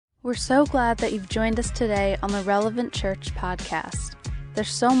We're so glad that you've joined us today on the Relevant Church podcast. There's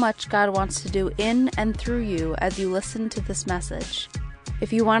so much God wants to do in and through you as you listen to this message.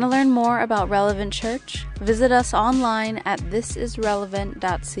 If you want to learn more about Relevant Church, visit us online at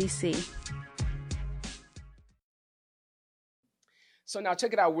thisisrelevant.cc. So now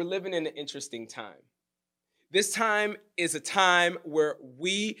check it out. We're living in an interesting time. This time is a time where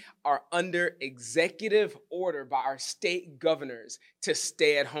we are under executive order by our state governors to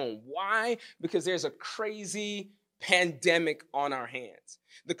stay at home. Why? Because there's a crazy pandemic on our hands.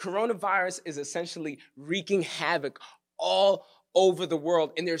 The coronavirus is essentially wreaking havoc all over the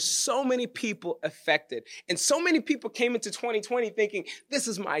world. And there's so many people affected. And so many people came into 2020 thinking, this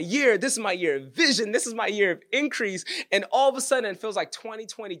is my year. This is my year of vision. This is my year of increase. And all of a sudden, it feels like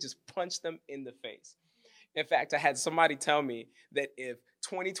 2020 just punched them in the face. In fact, I had somebody tell me that if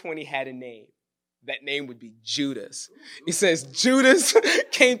 2020 had a name, that name would be Judas. He says Judas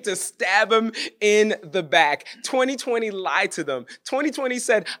came to stab him in the back. 2020 lied to them. 2020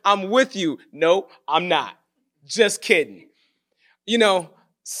 said, I'm with you. No, I'm not. Just kidding. You know,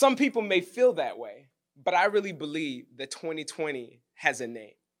 some people may feel that way, but I really believe that 2020 has a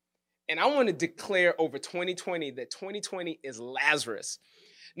name. And I want to declare over 2020 that 2020 is Lazarus.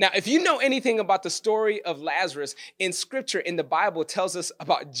 Now, if you know anything about the story of Lazarus, in Scripture, in the Bible, it tells us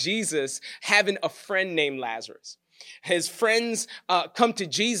about Jesus having a friend named Lazarus. His friends come to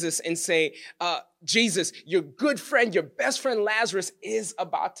Jesus and say, Jesus, your good friend, your best friend Lazarus is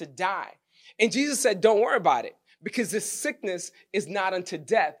about to die. And Jesus said, don't worry about it, because this sickness is not unto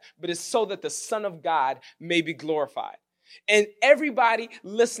death, but is so that the Son of God may be glorified. And everybody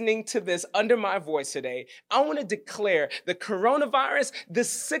listening to this under my voice today, I want to declare the coronavirus, this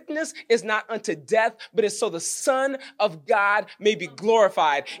sickness is not unto death, but is so the Son of God may be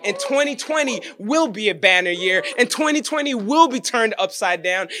glorified. And 2020 will be a banner year, and 2020 will be turned upside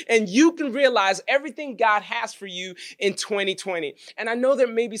down, and you can realize everything God has for you in 2020. And I know there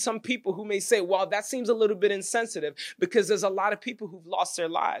may be some people who may say, well, that seems a little bit insensitive, because there's a lot of people who've lost their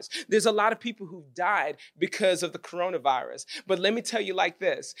lives. There's a lot of people who've died because of the coronavirus. But let me tell you like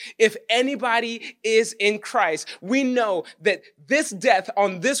this. If anybody is in Christ, we know that this death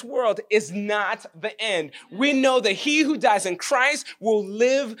on this world is not the end. We know that he who dies in Christ will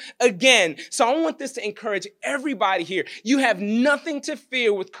live again. So I want this to encourage everybody here. You have nothing to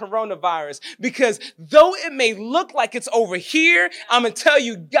fear with coronavirus, because though it may look like it's over here, I'm going to tell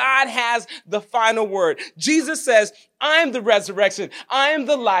you, God has the final word. Jesus says, I am the resurrection, I am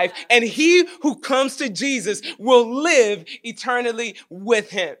the life, and he who comes to Jesus will live eternally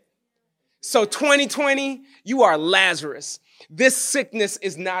with him. So 2020, you are Lazarus. This sickness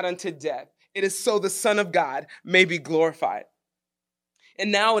is not unto death. It is so the Son of God may be glorified.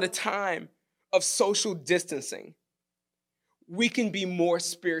 And now at a time of social distancing, we can be more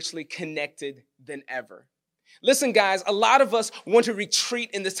spiritually connected than ever. Listen, guys, a lot of us want to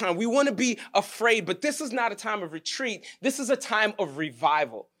retreat in this time. We want to be afraid, but this is not a time of retreat. This is a time of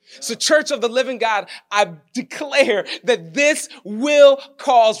revival. So Church of the Living God, I declare that this will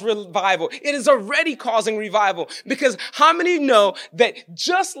cause revival. It is already causing revival, because how many know that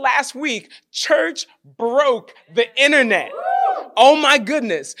just last week, church broke the internet? Oh my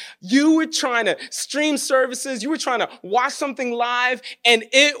goodness. You were trying to stream services. You were trying to watch something live, and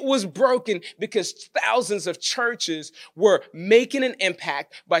it was broken because thousands of churches were making an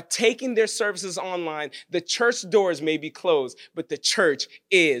impact by taking their services online. The church doors may be closed, but the church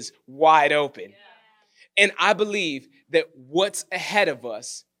is wide open. And I believe that what's ahead of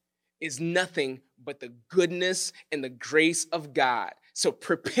us is nothing but the goodness and the grace of God. So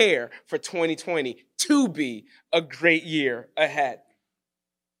prepare for 2020 to be a great year ahead.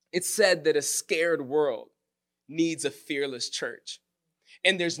 It's said that a scared world needs a fearless church.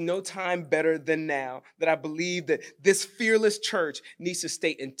 And there's no time better than now, that I believe that this fearless church needs to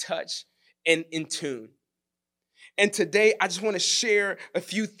stay in touch and in tune. And today, I just want to share a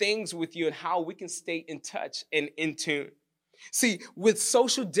few things with you and how we can stay in touch and in tune. See, with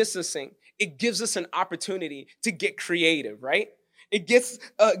social distancing, it gives us an opportunity to get creative, right? It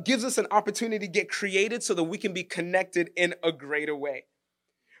gives us an opportunity to get creative so that we can be connected in a greater way.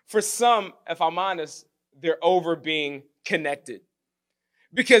 For some, if I'm honest, they're over being connected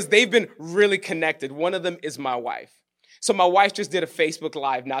because they've been really connected. One of them is my wife. So my wife just did a Facebook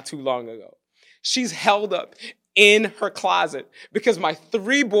Live not too long ago. She's held up in her closet because my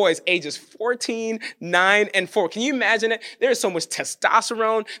 3 boys, ages 14, 9, and 4. Can you imagine it? There's so much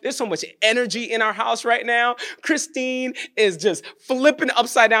testosterone. There's so much energy in our house right now. Christine is just flipping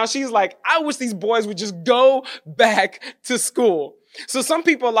upside down. She's like, I wish these boys would just go back to school. So some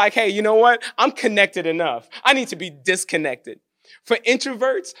people are like, hey, you know what? I'm connected enough. I need to be disconnected. For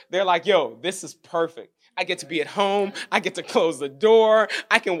introverts, they're like, yo, this is perfect. I get to be at home. I get to close the door.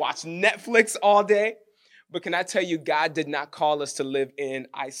 I can watch Netflix all day. But can I tell you, God did not call us to live in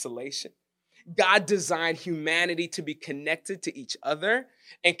isolation. God designed humanity to be connected to each other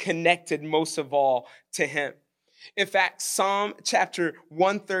and connected most of all to him. In fact, Psalm chapter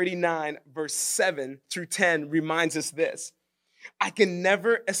 139, verse 7 through 10 reminds us this. I can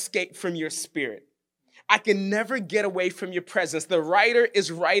never escape from your spirit. I can never get away from your presence. The writer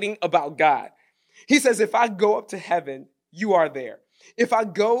is writing about God. He says, if I go up to heaven, you are there. If I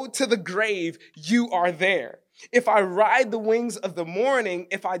go to the grave, you are there. If I ride the wings of the morning,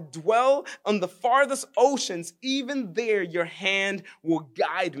 if I dwell on the farthest oceans, even there your hand will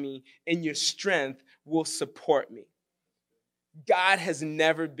guide me and your strength will support me. God has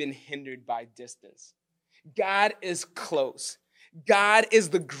never been hindered by distance. God is close. God is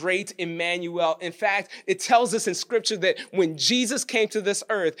the great Emmanuel. In fact, it tells us in scripture that when Jesus came to this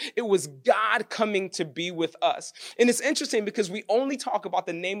earth, it was God coming to be with us. And it's interesting because we only talk about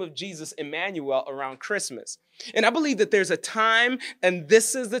the name of Jesus, Emmanuel, around Christmas. And I believe that there's a time, and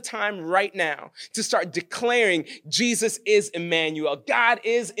this is the time right now, to start declaring Jesus is Emmanuel. God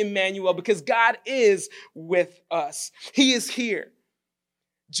is Emmanuel because God is with us. He is here.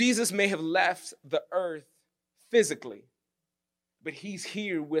 Jesus may have left the earth physically, but he's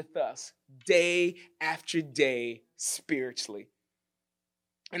here with us day after day spiritually.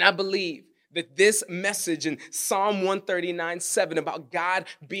 And I believe that this message in Psalm 139:7 about God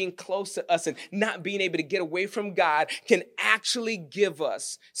being close to us and not being able to get away from God can actually give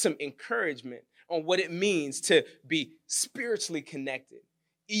us some encouragement on what it means to be spiritually connected,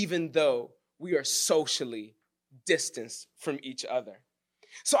 even though we are socially distanced from each other.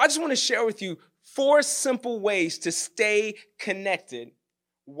 So I just want to share with you 4 simple ways to stay connected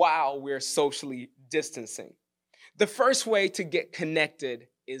while we're socially distancing. The first way to get connected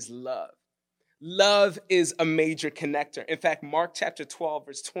is love. Love is a major connector. In fact, Mark chapter 12,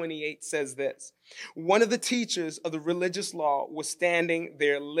 verse 28 says this. One of the teachers of the religious law was standing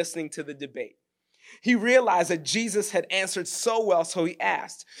there listening to the debate. He realized that Jesus had answered so well, so he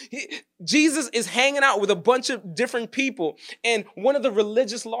asked. Jesus is hanging out with a bunch of different people, and one of the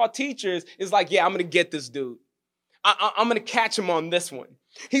religious law teachers is like, yeah, I'm going to get this dude. I'm going to catch him on this one.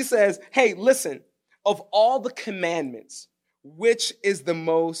 He says, hey, listen, of all the commandments, which is the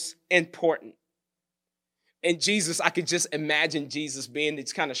most important? And Jesus, I could just imagine Jesus being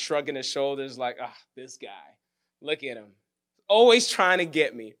just kind of shrugging his shoulders like, this guy, look at him. Always trying to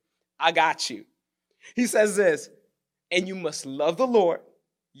get me. I got you. He says this, and you must love the Lord,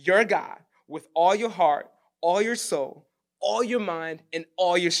 your God, with all your heart, all your soul, all your mind, and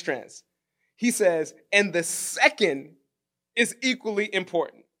all your strength. He says, and the second is equally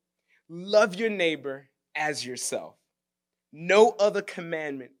important. Love your neighbor as yourself. No other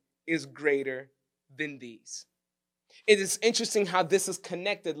commandment is greater than these. It is interesting how this is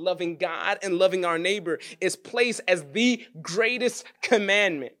connected. Loving God and loving our neighbor is placed as the greatest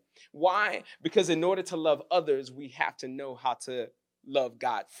commandment. Why? Because in order to love others, we have to know how to love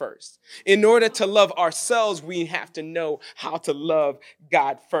God first. In order to love ourselves, we have to know how to love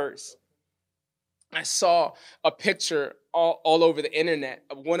God first. I saw a picture all over the internet.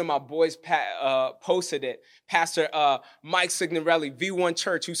 One of my boys posted it. Pastor Mike Signorelli, V1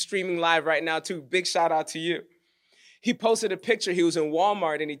 Church, who's streaming live right now too. Big shout out to you. He posted a picture. He was in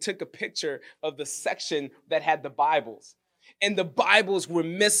Walmart and he took a picture of the section that had the Bibles. And the Bibles were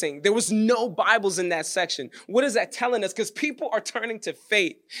missing. There was no Bibles in that section. What is that telling us? Because people are turning to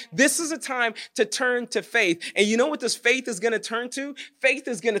faith. This is a time to turn to faith. And you know what this faith is going to turn to? Faith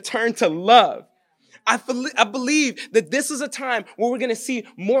is going to turn to love. I believe that this is a time where we're going to see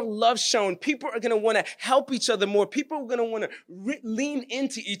more love shown. People are going to want to help each other more. People are going to want to lean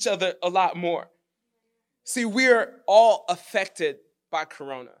into each other a lot more. See, we're all affected by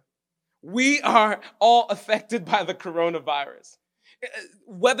Corona. We are all affected by the coronavirus.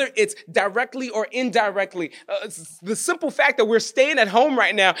 Whether it's directly or indirectly, the simple fact that we're staying at home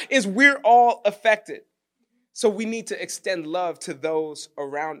right now is we're all affected. So we need to extend love to those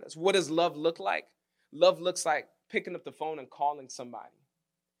around us. What does love look like? Love looks like picking up the phone and calling somebody.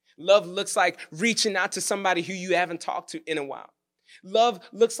 Love looks like reaching out to somebody who you haven't talked to in a while. Love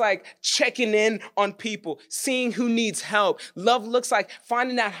looks like checking in on people, seeing who needs help. Love looks like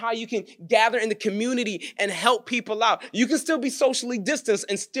finding out how you can gather in the community and help people out. You can still be socially distanced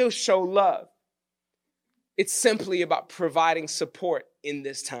and still show love. It's simply about providing support in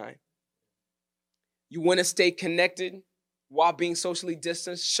this time. You want to stay connected while being socially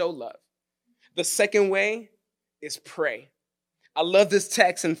distanced? Show love. The second way is pray. I love this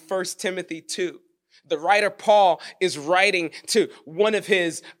text in 1 Timothy 2. The writer Paul is writing to one of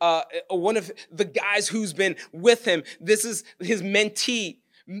the guys who's been with him. This is his mentee.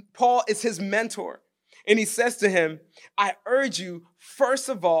 Paul is his mentor. And he says to him, I urge you, first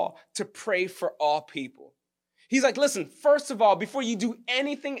of all, to pray for all people. He's like, listen, first of all, before you do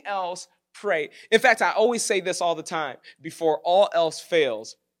anything else, pray. In fact, I always say this all the time. Before all else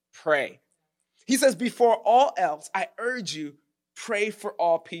fails, pray. He says, before all else, I urge you, pray for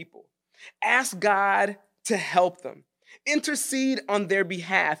all people. Ask God to help them. Intercede on their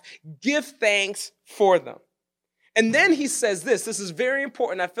behalf. Give thanks for them. And then he says this is very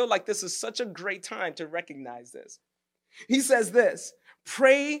important. I feel like this is such a great time to recognize this. He says this,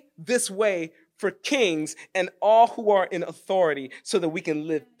 pray this way for kings and all who are in authority so that we can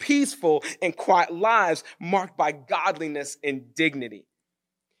live peaceful and quiet lives marked by godliness and dignity.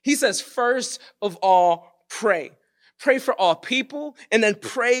 He says, first of all, pray. Pray for all people, and then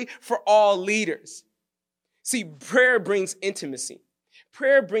pray for all leaders. See, prayer brings intimacy.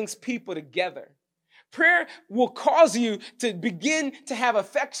 Prayer brings people together. Prayer will cause you to begin to have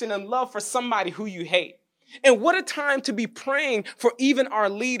affection and love for somebody who you hate. And what a time to be praying for even our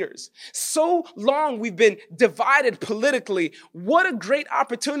leaders. So long we've been divided politically. What a great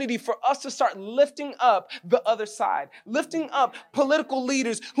opportunity for us to start lifting up the other side, lifting up political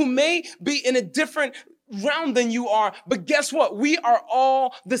leaders who may be in a different realm than you are, but guess what? We are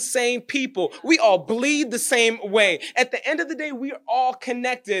all the same people. We all bleed the same way. At the end of the day, we are all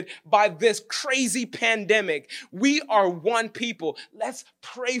connected by this crazy pandemic. We are one people. Let's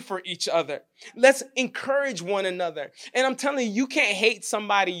pray for each other. Let's encourage one another. And I'm telling you, you can't hate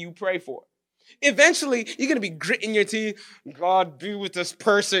somebody you pray for. Eventually, you're going to be gritting your teeth. God, be with this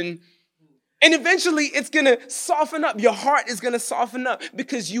person. And eventually, it's going to soften up. Your heart is going to soften up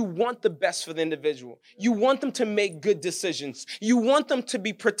because you want the best for the individual. You want them to make good decisions. You want them to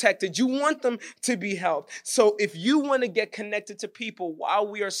be protected. You want them to be helped. So if you want to get connected to people while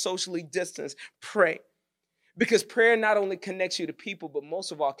we are socially distanced, pray. Because prayer not only connects you to people, but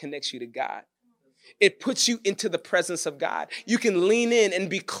most of all connects you to God. It puts you into the presence of God. You can lean in and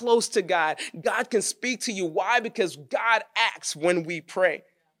be close to God. God can speak to you. Why? Because God acts when we pray.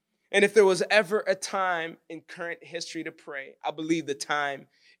 And if there was ever a time in current history to pray, I believe the time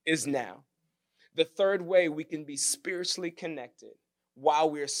is now. The third way we can be spiritually connected while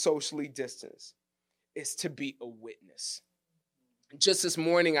we are socially distanced is to be a witness. Just this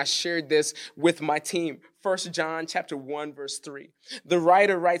morning, I shared this with my team. 1 John chapter 1, verse 3. The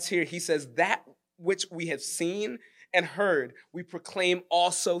writer writes here, he says, that which we have seen and heard, we proclaim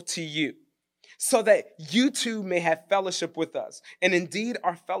also to you, so that you too may have fellowship with us. And indeed,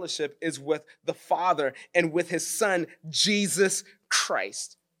 our fellowship is with the Father and with his Son, Jesus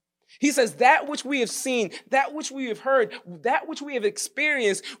Christ. He says that which we have seen, that which we have heard, that which we have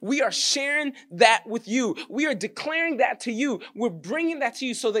experienced, we are sharing that with you. We are declaring that to you. We're bringing that to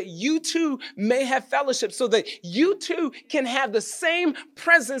you so that you too may have fellowship, so that you too can have the same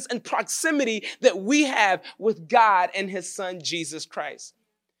presence and proximity that we have with God and his Son, Jesus Christ.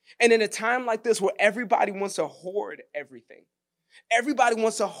 And in a time like this where everybody wants to hoard everything, everybody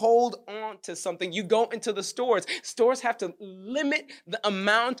wants to hold on to something. You go into the stores. Stores have to limit the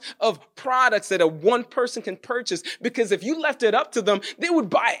amount of products that a one person can purchase, because if you left it up to them, they would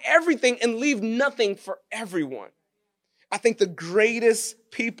buy everything and leave nothing for everyone. I think the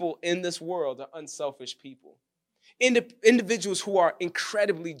greatest people in this world are unselfish people. Individuals who are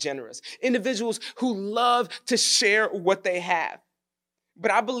incredibly generous. Individuals who love to share what they have. But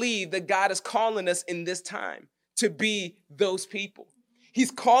I believe that God is calling us in this time to be those people.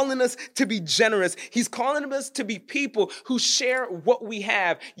 He's calling us to be generous. He's calling us to be people who share what we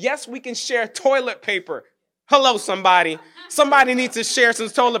have. Yes, we can share toilet paper. Hello, somebody. Somebody needs to share some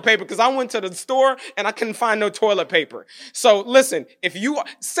toilet paper because I went to the store and I couldn't find no toilet paper. So listen, if you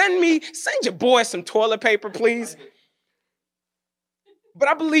send your boy some toilet paper, please. But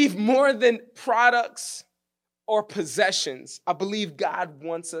I believe more than products or possessions, I believe God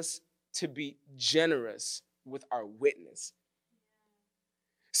wants us to be generous with our witness.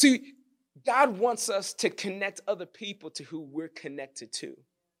 See, God wants us to connect other people to who we're connected to.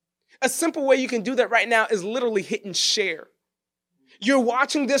 A simple way you can do that right now is literally hitting share. You're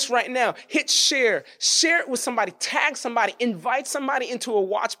watching this right now. Hit share. Share it with somebody. Tag somebody. Invite somebody into a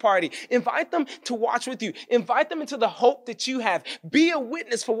watch party. Invite them to watch with you. Invite them into the hope that you have. Be a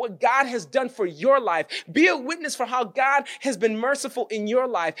witness for what God has done for your life. Be a witness for how God has been merciful in your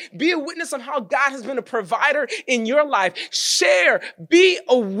life. Be a witness on how God has been a provider in your life. Share. Be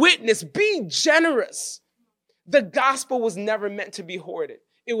a witness. Be generous. The gospel was never meant to be hoarded.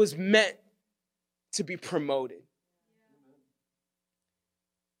 It was meant to be promoted.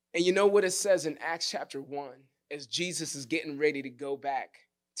 And you know what it says in Acts chapter 1, as Jesus is getting ready to go back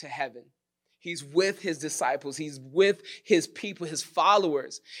to heaven. He's with his disciples. He's with his people, his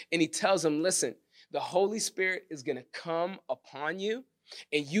followers. And he tells them, listen, the Holy Spirit is going to come upon you,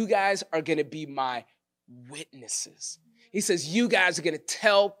 and you guys are going to be my witnesses. He says, you guys are going to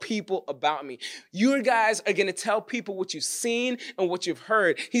tell people about me. You guys are going to tell people what you've seen and what you've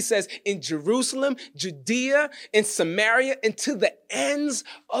heard. He says, in Jerusalem, Judea, in Samaria, and to the ends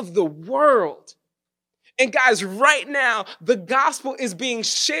of the world. And guys, right now, the gospel is being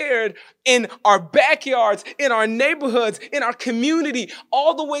shared in our backyards, in our neighborhoods, in our community,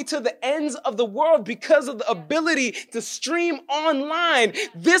 all the way to the ends of the world because of the ability to stream online.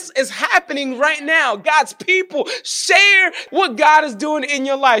 This is happening right now. God's people, share what God is doing in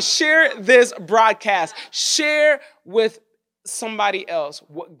your life. Share this broadcast. Share with somebody else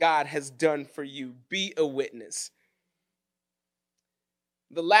what God has done for you. Be a witness.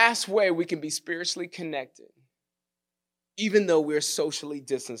 The last way we can be spiritually connected, even though we're socially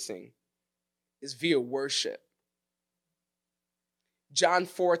distancing, is via worship. John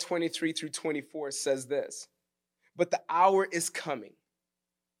 4:23-24 says this, but the hour is coming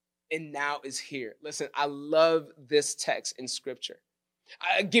and now is here. Listen, I love this text in scripture.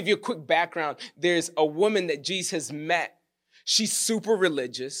 I'll give you a quick background. There's a woman that Jesus met. She's super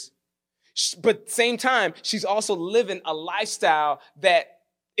religious, but at the same time, she's also living a lifestyle that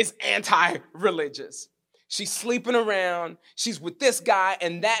is anti-religious. She's sleeping around. She's with this guy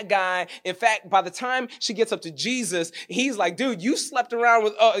and that guy. In fact, by the time she gets up to Jesus, he's like, dude, you slept around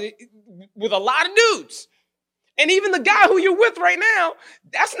with a lot of dudes. And even the guy who you're with right now,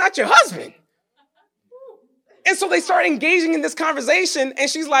 that's not your husband. And so they start engaging in this conversation. And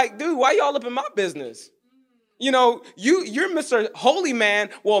she's like, dude, why y'all up in my business? You know, you're Mr. Holy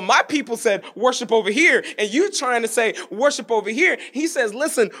Man. Well, my people said worship over here, and you trying to say worship over here. He says,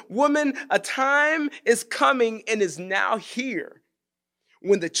 listen, woman, a time is coming and is now here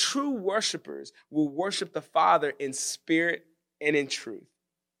when the true worshipers will worship the Father in spirit and in truth.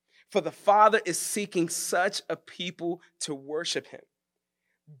 For the Father is seeking such a people to worship him.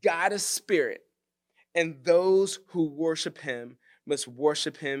 God is spirit, and those who worship him must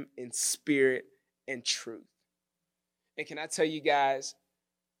worship him in spirit and truth. And can I tell you guys,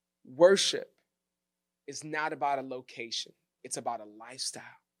 worship is not about a location. It's about a lifestyle.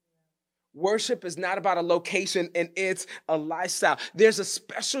 Worship is not about a location, and it's a lifestyle. There's a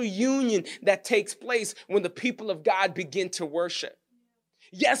special union that takes place when the people of God begin to worship.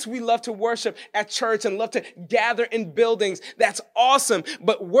 Yes, we love to worship at church and love to gather in buildings. That's awesome.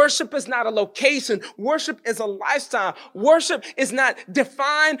 But worship is not a location. Worship is a lifestyle. Worship is not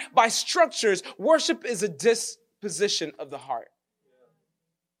defined by structures. Worship is a disposition of the heart.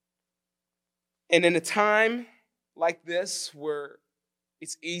 And in a time like this where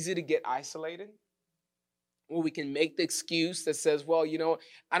it's easy to get isolated, where we can make the excuse that says, well, you know,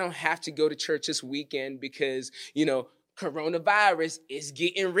 I don't have to go to church this weekend because, you know, coronavirus is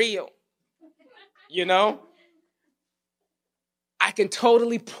getting real. You know, I can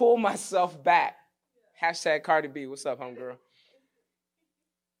totally pull myself back. Hashtag Cardi B. What's up, homegirl?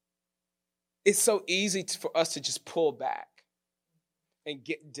 It's so easy for us to just pull back and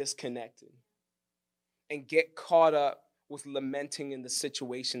get disconnected and get caught up with lamenting in the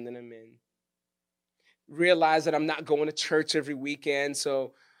situation that I'm in. Realize that I'm not going to church every weekend,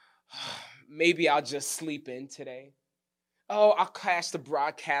 so maybe I'll just sleep in today. Oh, I'll catch the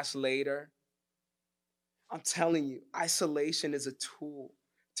broadcast later. I'm telling you, isolation is a tool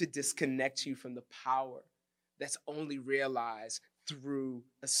to disconnect you from the power that's only realized through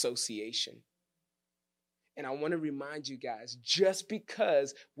association. And I want to remind you guys, just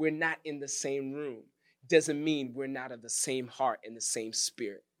because we're not in the same room doesn't mean we're not of the same heart and the same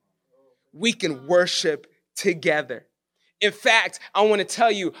spirit. We can worship together. In fact, I want to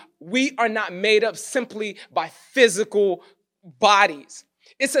tell you, we are not made up simply by physical bodies.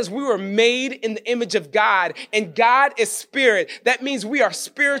 It says we were made in the image of God, and God is spirit. That means we are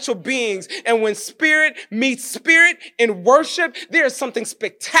spiritual beings. And when spirit meets spirit in worship, there is something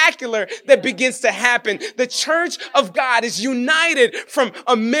spectacular that begins to happen. The church of God is united from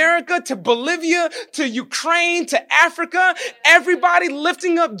America to Bolivia to Ukraine to Africa. Everybody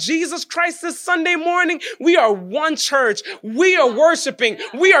lifting up Jesus Christ this Sunday morning. We are one church. We are worshiping.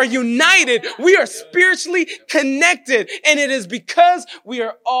 We are united. We are spiritually connected. And it is because we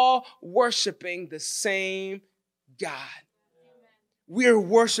are all worshiping the same God. We're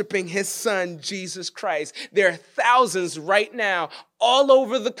worshiping his son, Jesus Christ. There are thousands right now all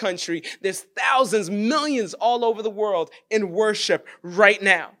over the country. There's thousands, millions all over the world in worship right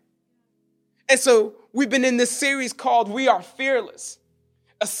now. And so we've been in this series called We Are Fearless.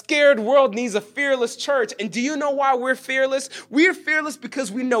 A scared world needs a fearless church. And do you know why we're fearless? We're fearless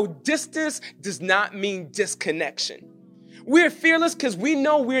because we know distance does not mean disconnection. We're fearless because we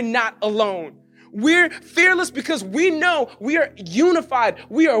know we're not alone. We're fearless because we know we are unified.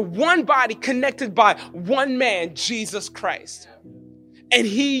 We are one body connected by one man, Jesus Christ. And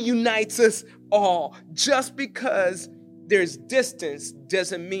he unites us all. Just because there's distance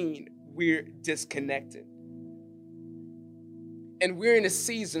doesn't mean we're disconnected. And we're in a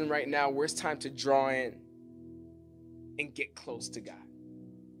season right now where it's time to draw in and get close to God.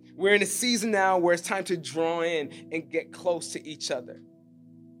 We're in a season now where it's time to draw in and get close to each other.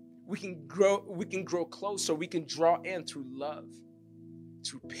 We can grow closer. We can draw in through love,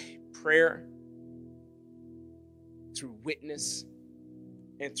 through prayer, through witness,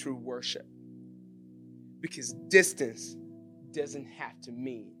 and through worship. Because distance doesn't have to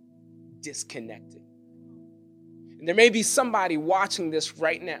mean disconnected. And there may be somebody watching this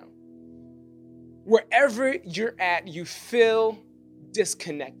right now. Wherever you're at, you feel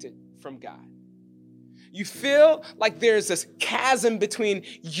disconnected from God. You feel like there's this chasm between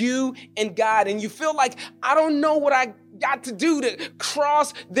you and God, and you feel like, I don't know what I got to do to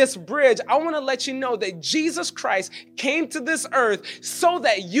cross this bridge. I want to let you know that Jesus Christ came to this earth so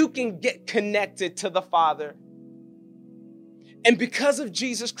that you can get connected to the Father. And because of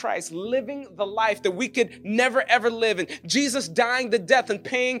Jesus Christ living the life that we could never, ever live, and Jesus dying the death and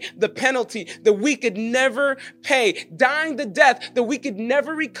paying the penalty that we could never pay, dying the death that we could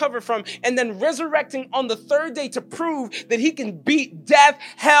never recover from, and then resurrecting on the third day to prove that he can beat death,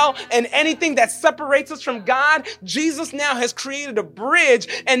 hell, and anything that separates us from God, Jesus now has created a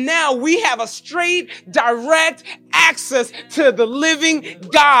bridge, and now we have a straight, direct access to the living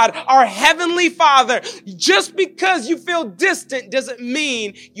God, our Heavenly Father. Just because you feel distant doesn't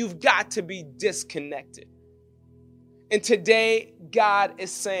mean you've got to be disconnected. And today, God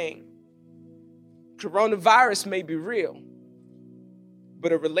is saying, coronavirus may be real,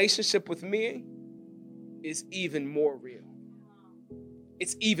 but a relationship with me is even more real.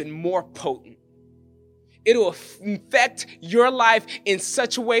 It's even more potent. It'll affect your life in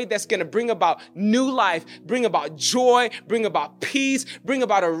such a way that's going to bring about new life, bring about joy, bring about peace, bring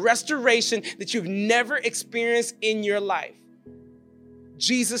about a restoration that you've never experienced in your life.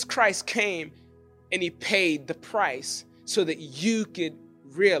 Jesus Christ came and he paid the price so that you could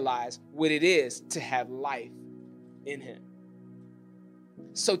realize what it is to have life in him.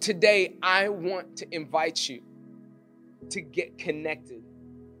 So today, I want to invite you to get connected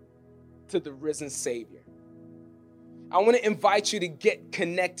to the risen Savior. I want to invite you to get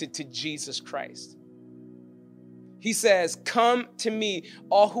connected to Jesus Christ. He says, come to me,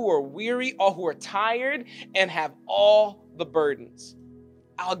 all who are weary, all who are tired, and have all the burdens.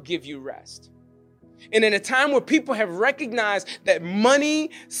 I'll give you rest. And in a time where people have recognized that money,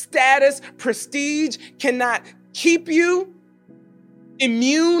 status, prestige cannot keep you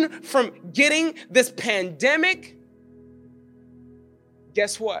immune from getting this pandemic,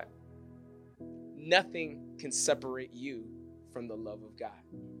 guess what? Nothing can separate you from the love of God.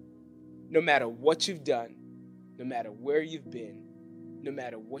 No matter what you've done, no matter where you've been, no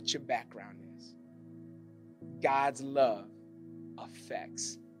matter what your background is, God's love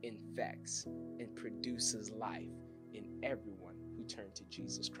affects, infects, and produces life in everyone who turns to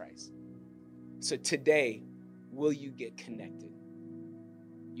Jesus Christ. So today, will you get connected?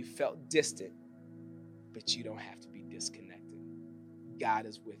 You felt distant, but you don't have to be disconnected. God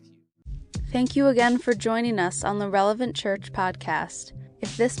is with you. Thank you again for joining us on the Relevant Church podcast.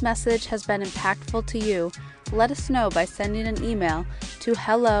 If this message has been impactful to you, let us know by sending an email to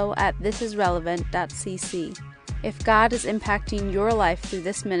hello@thisisrelevant.cc. If God is impacting your life through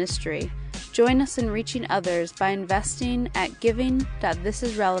this ministry, join us in reaching others by investing at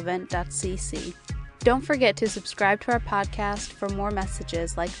giving.thisisrelevant.cc. Don't forget to subscribe to our podcast for more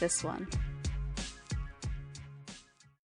messages like this one.